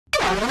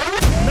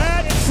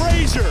Matt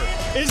Fraser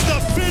is the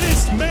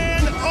fittest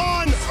man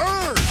on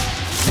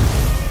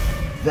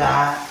earth.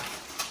 That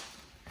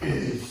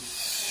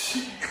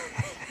is...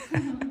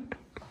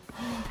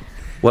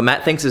 What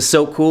Matt thinks is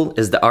so cool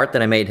is the art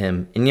that I made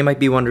him. And you might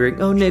be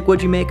wondering, oh Nick,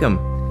 what'd you make him?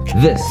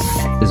 This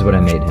is what I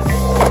made him.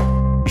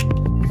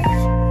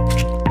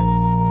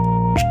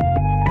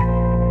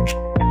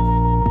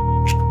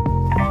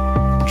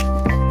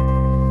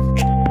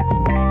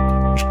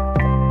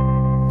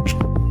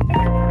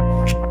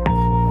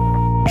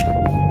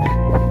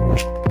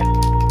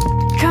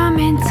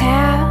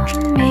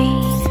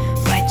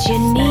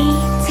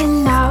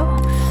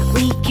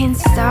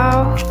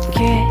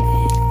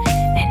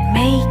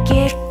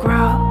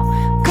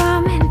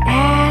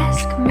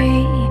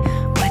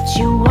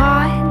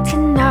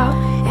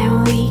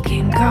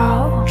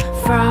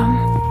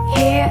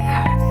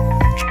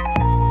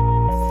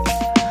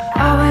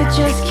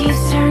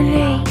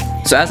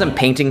 So as I'm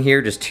painting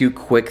here, just two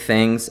quick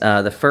things.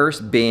 The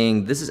first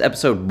being, this is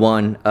episode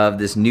 1 of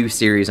this new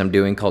series I'm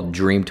doing called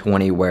Dream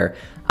 20, where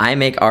I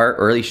make art,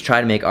 or at least try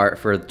to make art,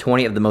 for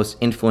 20 of the most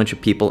influential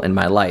people in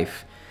my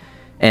life.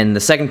 And the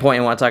second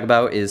point I want to talk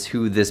about is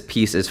who this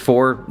piece is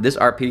for. This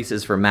art piece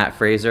is for Matt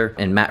Fraser,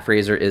 and Matt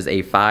Fraser is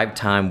a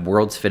 5-time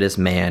world's fittest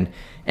man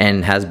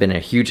and has been a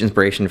huge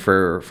inspiration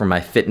for my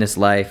fitness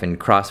life and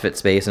CrossFit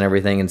space and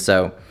everything. And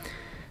so,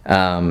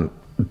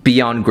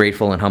 beyond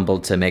grateful and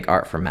humbled to make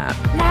art for Matt.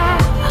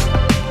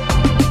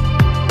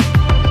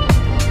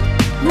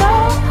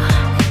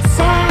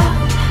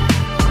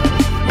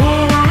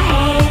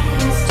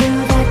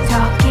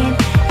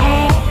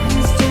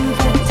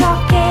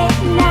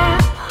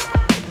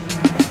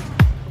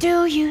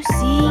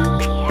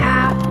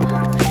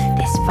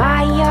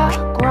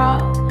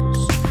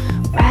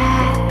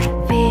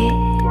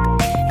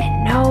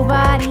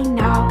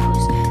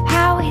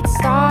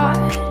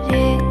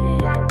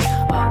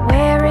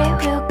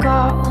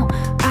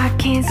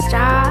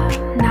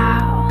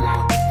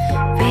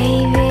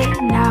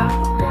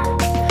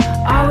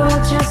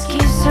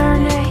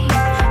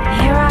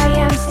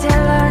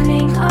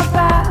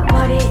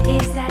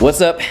 What's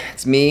up?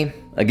 It's me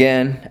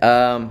again.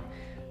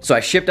 So I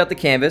shipped out the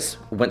canvas,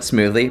 went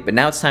smoothly, but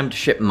now it's time to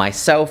ship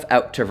myself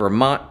out to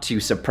Vermont to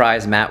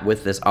surprise Matt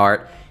with this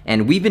art.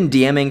 And we've been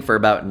DMing for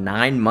about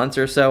 9 months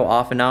or so,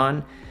 off and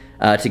on,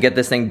 to get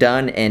this thing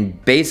done.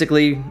 And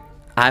basically,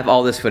 I have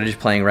all this footage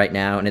playing right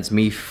now, and it's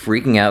me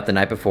freaking out the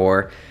night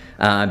before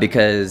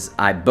because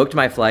I booked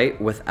my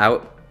flight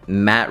without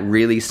Matt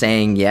really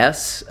saying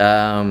yes.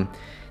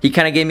 He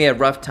kind of gave me a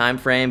rough time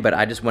frame, but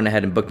I just went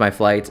ahead and booked my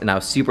flights, and I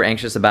was super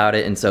anxious about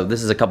it. And so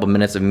this is a couple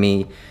minutes of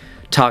me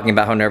talking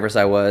about how nervous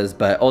I was.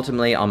 But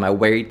ultimately, on my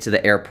way to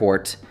the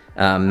airport,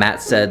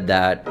 Matt said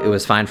that it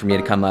was fine for me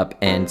to come up,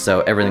 and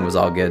so everything was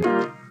all good.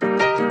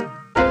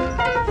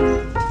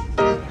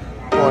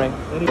 Morning.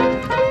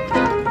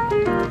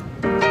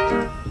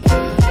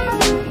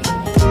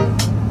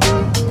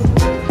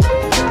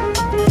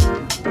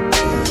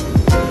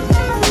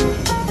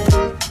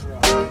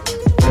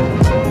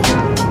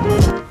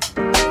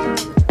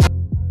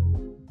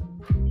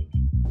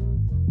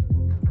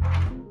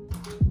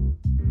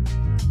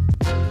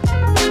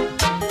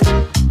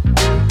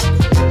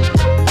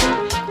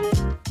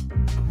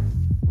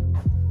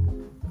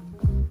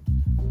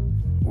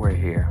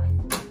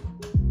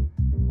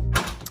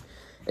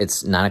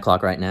 It's 9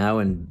 o'clock right now,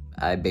 and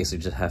I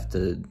basically just have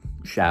to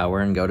shower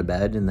and go to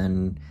bed and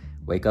then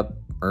wake up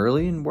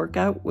early and work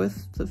out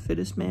with the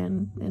fittest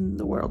man in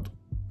the world.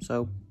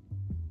 So,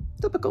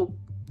 typical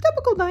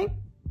night.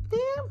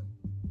 Yeah,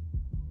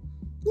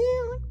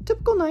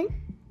 typical night.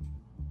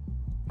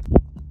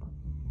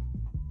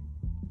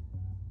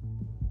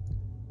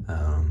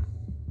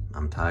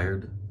 I'm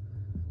tired.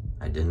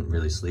 I didn't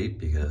really sleep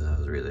because I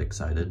was really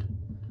excited.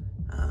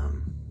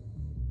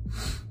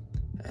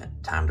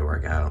 Time to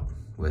work out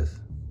with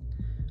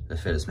the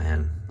fittest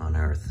man on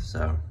earth,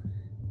 so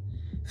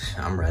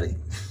I'm ready.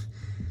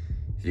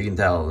 If you can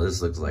tell,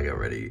 this looks like a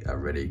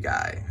ready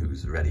guy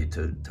who's ready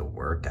to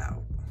work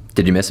out.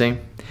 Did you miss me?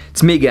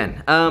 It's me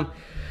again.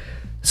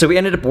 So we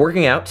ended up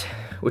working out,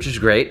 which is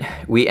great.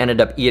 We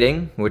ended up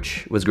eating,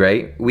 which was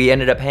great. We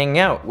ended up hanging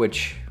out,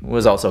 which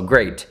was also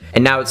great.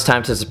 And now it's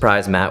time to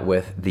surprise Matt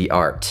with the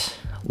art.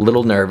 A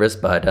little nervous,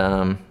 but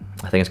I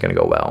think it's gonna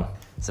go well.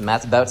 So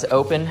Matt's about to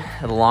open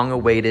the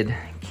long-awaited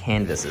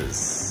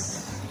canvases.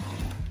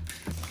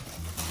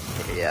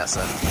 Yeah,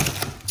 so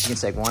you can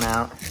take one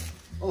out.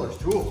 Oh, there's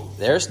 2 of them.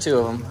 There's 2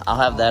 of them. I'll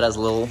have that as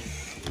a little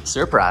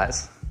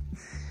surprise.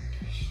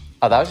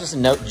 Oh, that was just a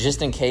note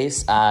just in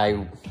case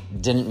I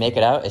didn't make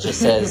it out. It just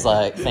says,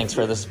 like, thanks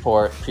for the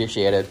support,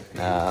 appreciate it.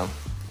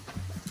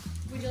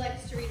 Would you like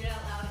us to read it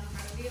out loud in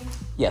front of you?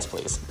 Yes,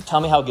 please.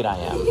 Tell me how good I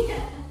am. Yeah.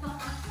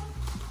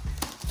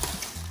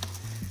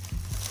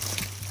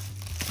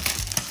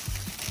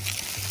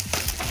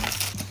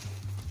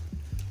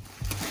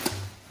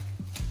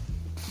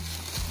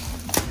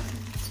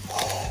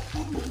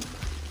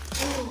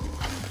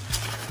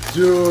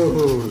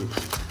 Dude.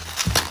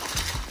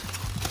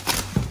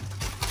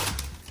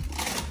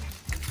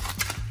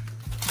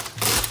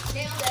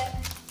 Nailed it.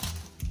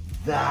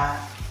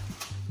 That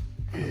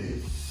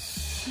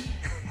is...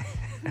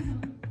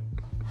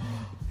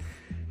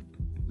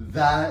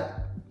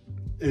 that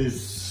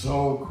is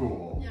so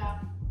cool. Yeah.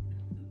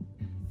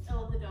 I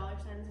love the dollar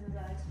signs in his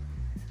eyes.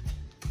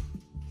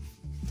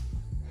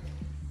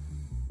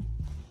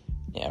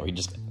 Yeah,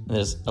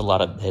 there's a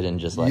lot of hidden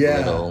just like Yeah.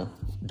 little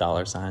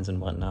dollar signs and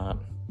whatnot.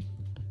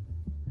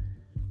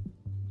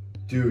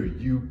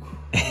 Dude, you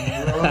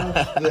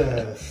crushed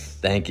this.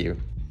 Thank you.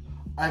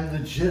 I'm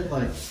legit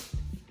like,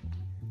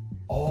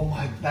 oh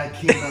my, that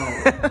came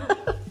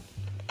out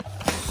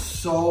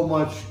so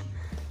much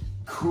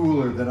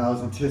cooler than I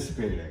was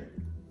anticipating.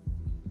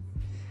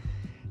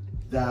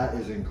 That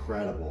is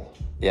incredible.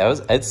 Yeah,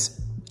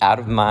 it's out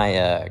of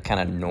my kind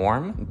of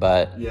norm,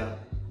 but Yeah.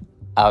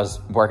 I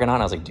was working on it.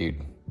 I was like, dude,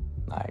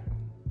 like,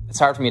 it's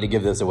hard for me to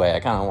give this away.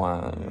 I kind of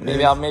want to,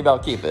 maybe I'll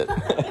keep it.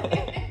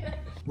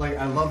 Like,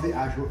 I love the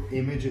actual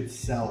image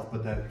itself,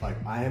 but that, like,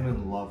 I am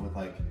in love with,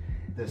 like,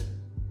 this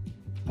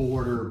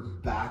border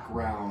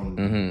background.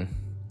 Mm-hmm.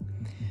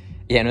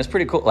 Yeah, and it was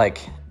pretty cool. Like,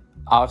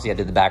 obviously I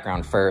did the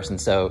background first, and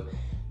so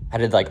I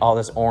did, like, all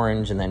this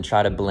orange and then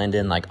try to blend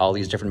in, like, all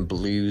these different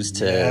blues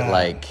to,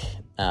 like,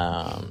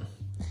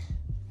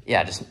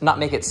 yeah, just not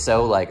make it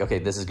so, like, okay,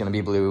 this is going to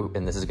be blue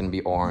and this is going to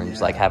be orange.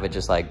 Yeah. Like, have it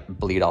just, like,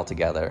 bleed all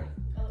together.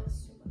 That looks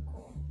super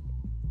cool.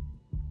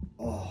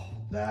 Oh,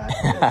 that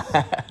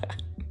is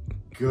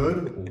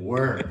good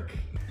work.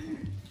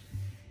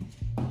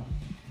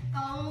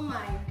 Oh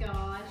my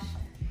gosh.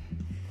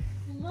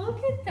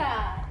 Look at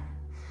that.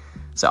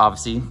 So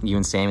obviously, you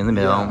and Sam in the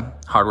middle. Yeah.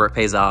 Hard work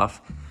pays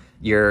off.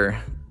 Your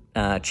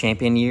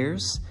champion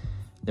years.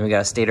 Then we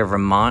got a state of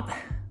Vermont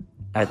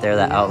right there,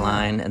 that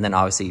outline. And then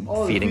obviously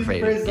feeding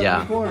Fraser.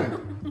 Yeah. Oh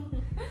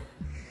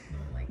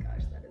my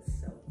gosh, that is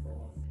so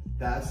cool.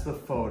 That's the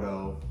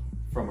photo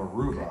from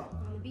Aruba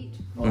On the beach.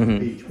 on the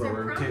beach where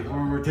we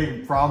were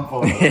taking prom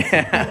photos. We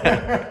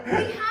have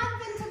been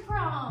to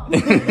prom.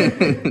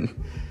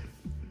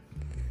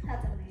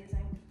 That's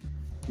amazing.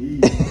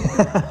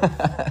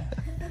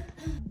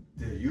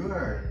 Dude,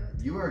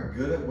 you are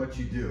good at what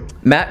you do.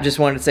 Matt, just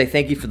wanted to say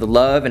thank you for the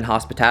love and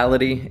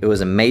hospitality. It was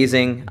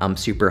amazing. I'm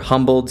super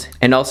humbled.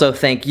 And also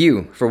thank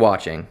you for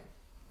watching.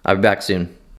 I'll be back soon.